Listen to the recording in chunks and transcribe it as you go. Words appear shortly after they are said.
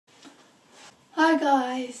Hi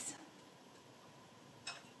guys!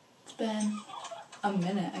 It's been a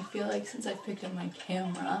minute, I feel like, since I picked up my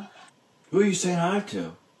camera. Who are you saying hi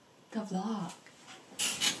to? The vlog.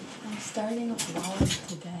 I'm starting a vlog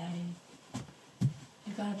today.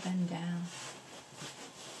 You gotta bend down.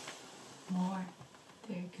 More.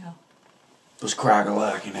 There you go. Let's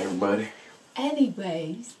crack-a-lacking, everybody.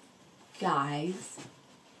 Anyways, guys,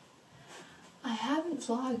 I haven't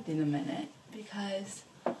vlogged in a minute because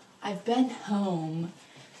I've been home.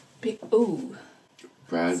 Ooh.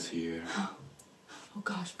 Brad's here. Oh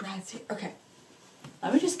gosh, Brad's here. Okay.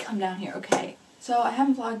 Let me just come down here, okay? So I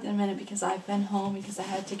haven't vlogged in a minute because I've been home because I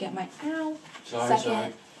had to get my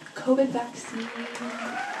second COVID vaccine.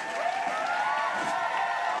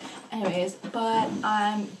 Anyways, but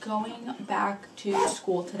I'm going back to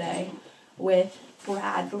school today with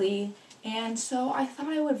Bradley. And so I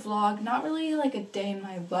thought I would vlog, not really like a day in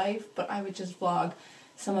my life, but I would just vlog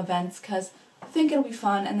some events because I think it'll be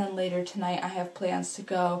fun. And then later tonight I have plans to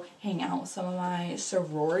go hang out with some of my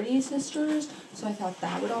sorority sisters. So I thought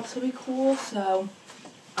that would also be cool. So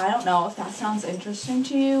I don't know if that sounds interesting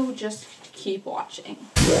to you. Just keep watching.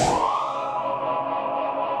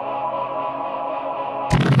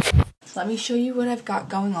 Let me show you what I've got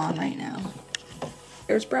going on right now.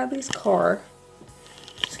 Here's Bradley's car.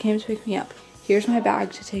 Just came to pick me up. Here's my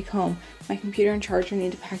bag to take home. My computer and charger,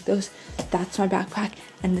 need to pack those. That's my backpack.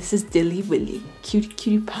 And this is Dilly Willy. Cutie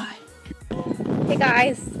cutie pie. Hey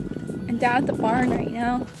guys. I'm down at the barn right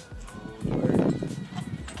now.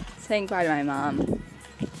 Saying bye to my mom.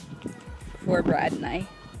 Before Brad and I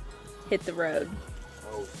hit the road.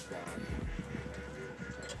 Oh, God.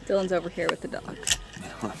 Dylan's over here with the dog.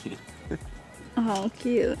 Oh,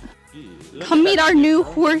 cute. Come meet our new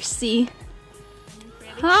horsey.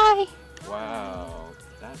 Hi. Wow.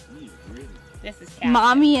 That's me, really. This is Cat.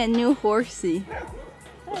 Mommy and new horsey.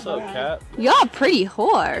 What's up, Cat? You're a pretty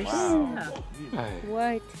horse. Wow.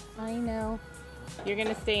 What? I know. You're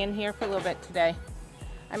gonna stay in here for a little bit today.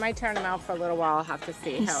 I might turn him out for a little while. I'll have to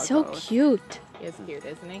see He's how it so goes. cute. He's cute,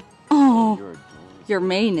 isn't he? Oh, your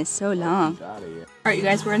mane is so long. Alright, you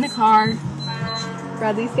guys, we're in the car.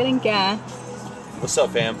 Bradley's getting gas. What's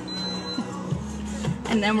up, fam?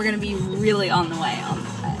 And then we're gonna be really on the way on the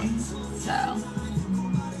way. So,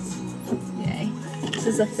 yay. This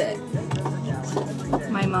is a fit.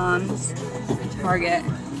 My mom's Target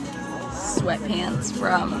sweatpants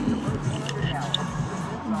from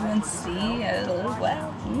UNC.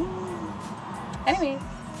 Wow. Anyway,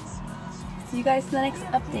 see you guys in the next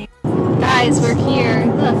update. Guys, we're here.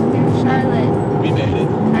 Look, there's Charlotte. We made it.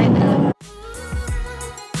 Kind of.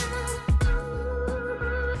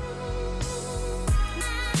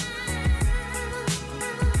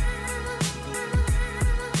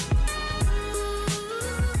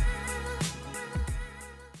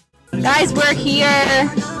 Guys, we're here.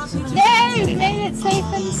 Yay! We made it safe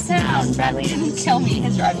and sound. Bradley didn't kill me.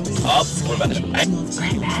 His driving was Oh, we're about to.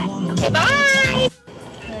 okay, bye!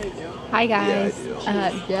 Hi guys.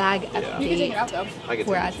 Vlog update. I can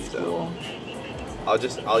We're take at these school.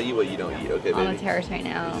 out. I'll eat what you don't eat, okay, On the baby? terrace right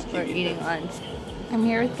now. We're eating lunch. I'm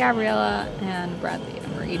here with Gabriella and Bradley,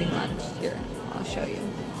 and we're eating lunch here. I'll show you.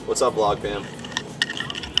 What's up, vlog fam?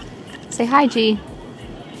 Say hi, G.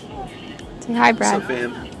 Say hi, Brad. What's up,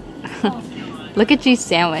 fam? Look at G's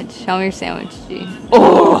sandwich. Show me your sandwich, G.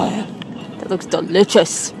 Oh, that looks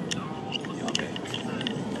delicious.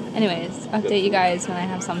 Anyways, update you guys when I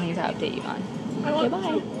have something to update you on. Okay,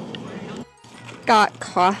 bye. Got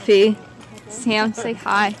coffee. Sam, say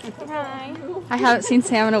hi. Hi. I haven't seen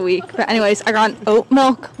Sam in a week. But anyways, I got an oat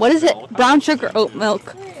milk. What is it? Brown sugar oat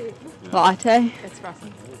milk latte. Espresso.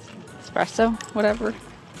 Espresso, whatever.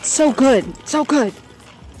 So good. So good.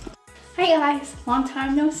 Hey guys, long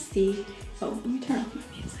time no see. Oh, let me turn off my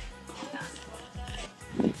music.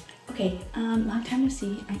 Okay, long time no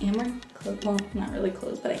see. I am wearing clothes. Well, not really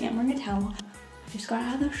clothes, but I am wearing a towel. I just got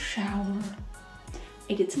out of the shower.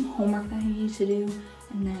 I did some homework that I needed to do,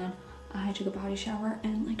 and then I took a body shower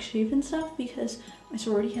and like shaved and stuff because my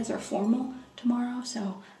sorority has our formal tomorrow,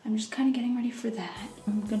 so I'm just kind of getting ready for that.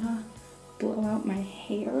 I'm gonna blow out my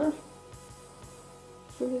hair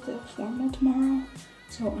for the formal tomorrow.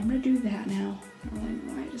 So I'm gonna do that now. I don't really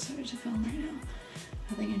know why I decided to film right now.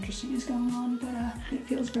 Nothing interesting is going on, but it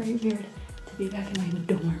feels very weird to be back in my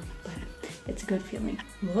dorm, but it's a good feeling.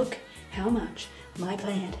 Look how much my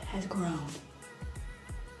plant has grown.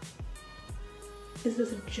 Is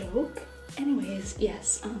this a joke? Anyways,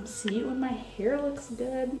 yes, see you when my hair looks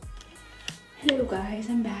good. Hello guys,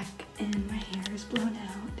 I'm back and my hair is blown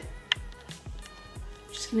out.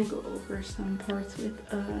 I'm just gonna go over some parts with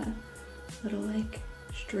a little like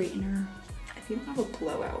straightener. I you don't have a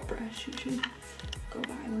blowout brush, you should go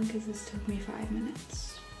buy one because this took me 5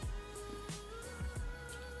 minutes.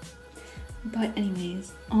 But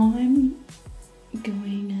anyways, I'm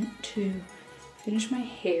going to finish my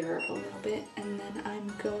hair a little bit, and then I'm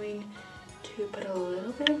going to put a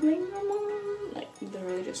little bit of makeup on, like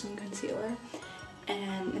literally just some concealer,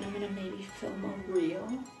 and then I'm gonna maybe film a reel.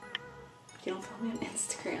 If you don't follow me on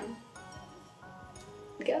Instagram,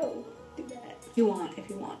 go do that if you want, no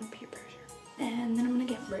peer pressure. And then I'm gonna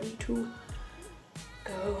get ready to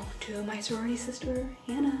go to my sorority sister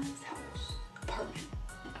Hannah's house, apartment.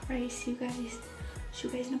 Alright, see you guys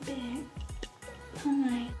in a bit.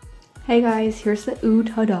 Bye. Hey guys, here's the ooh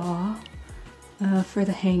ta-da for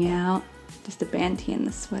the hangout. Just a band tee and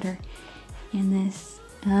the sweater and this,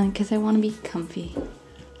 because I want to be comfy.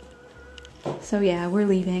 So yeah, we're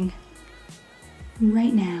leaving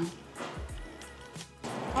right now.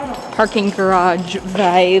 Parking garage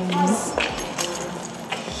vibes.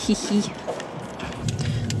 Hee.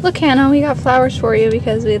 Look, Hannah, we got flowers for you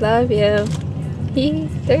because we love you.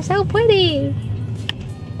 They're so pretty.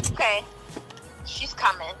 Okay, she's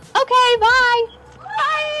coming. Okay, bye.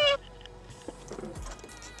 Bye.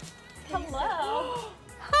 Hello.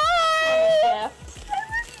 Hi.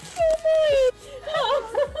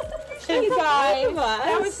 You guys,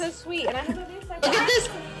 that was so sweet. And I have a Look at this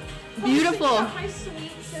beautiful my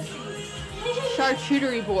sweet sissies.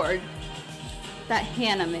 charcuterie board that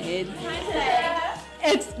Hannah made.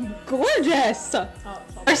 It's gorgeous.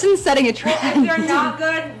 Person's setting a trend. If you're not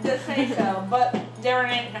good, just say so. But they're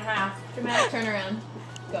an 8.5. Dramatic turnaround.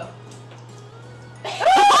 Go.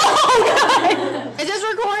 Is this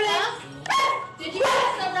recording? Did you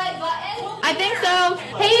press the right button? I think so.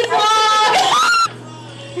 Hey vlog!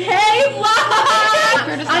 Hey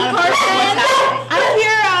vlog! I'm Carson. I'm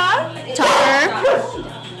Kira. Tucker.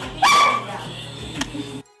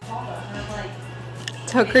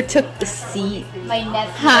 Tucker took the seat. My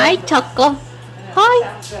nephew. Hi, Tucker. Hi.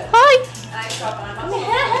 Hi.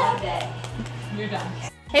 You're done.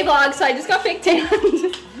 Hey vlog, so I just got fake tanned.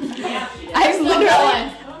 I'm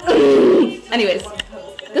literally... Anyways,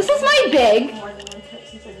 this is my big.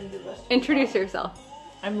 Introduce yourself.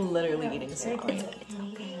 I'm literally eating so.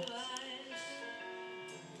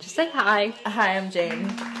 Just say hi. Hi, I'm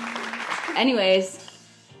Jane. Anyways,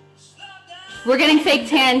 we're getting fake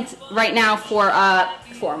tanned right now for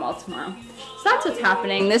formal tomorrow. So that's what's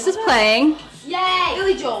happening. This is playing. Yay!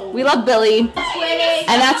 Billy Joel. We love Billy. Winning.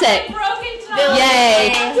 And that's it. Billy.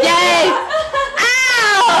 Yay! Yay!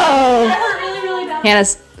 Ow! That hurt really, really bad.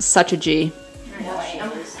 Hannah's such a G.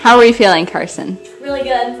 How are you feeling, Carson? Really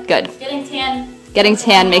good. Good. Getting tan. Getting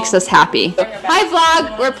tan makes us happy. Hi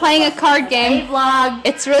vlog, we're playing a card game. Hey vlog.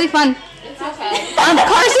 It's really fun. It's okay.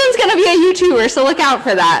 Carson's gonna be a YouTuber, so look out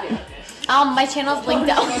for that. My channel's linked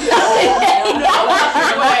out.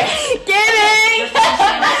 Kidding!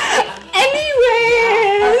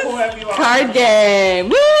 Anyways, card game.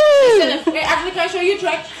 Woo! Actually, can I show you a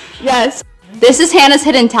trick? Yes. This is Hannah's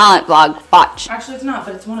hidden talent vlog. Watch. Actually, it's not,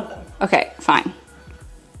 but it's one of them. Okay, fine.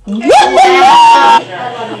 I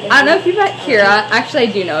don't know if you've met Kira. Actually,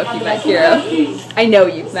 I do know if you've met Kira. I know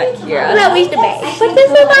you've met Kira. No, we should be. But this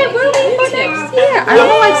is my roomie for next year. I don't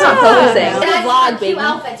know why it's not focusing. It's a vlog, baby. Two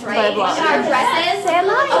outfits, right? Vlog. Our dresses. Say I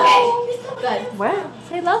love you. Okay. Good. What?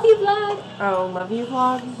 Say love you, vlog. Oh, love you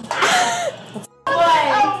vlog.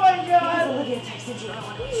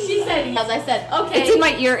 She said yes. I said okay. It's in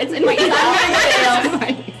my ear. It's in my ear.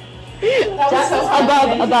 Above,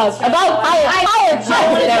 higher. There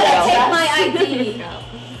we go. Take my ID.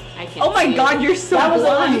 Oh my God, you're so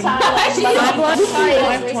blind.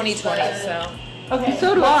 I'm 2020, so. Okay.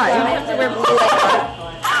 So do I. I have to wear blue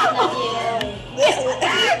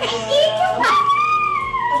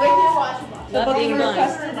Love being blind.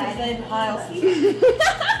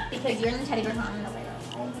 Because you're in the teddy bear con.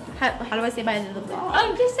 How do I say bye to the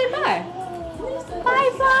vlog? Just say bye. Bye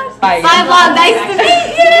vlog. Bye. Bye vlog. Nice to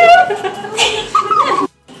meet you.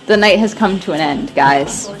 The night has come to an end,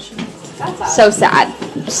 guys. So sad.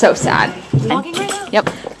 So sad. Vlogging right now? Yep.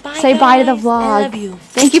 Say bye to the vlog. I love you.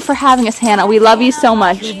 Thank you for having us, Hannah. We love you so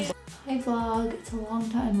much. Hey vlog, it's a long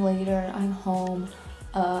time later. I'm home.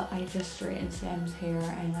 I just straightened Sam's hair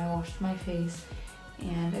and I washed my face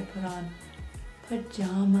and I put on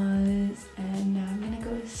pajamas and now I'm gonna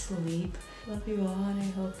go to sleep. Love you all and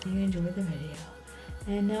I hope you enjoyed the video.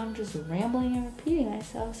 And now I'm just rambling and repeating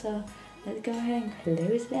myself, so let's go ahead and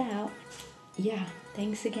close it out. Yeah,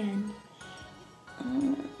 thanks again.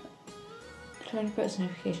 Turn your post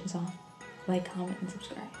notifications on. Like, comment, and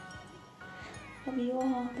subscribe. Love you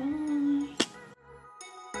all. Bye.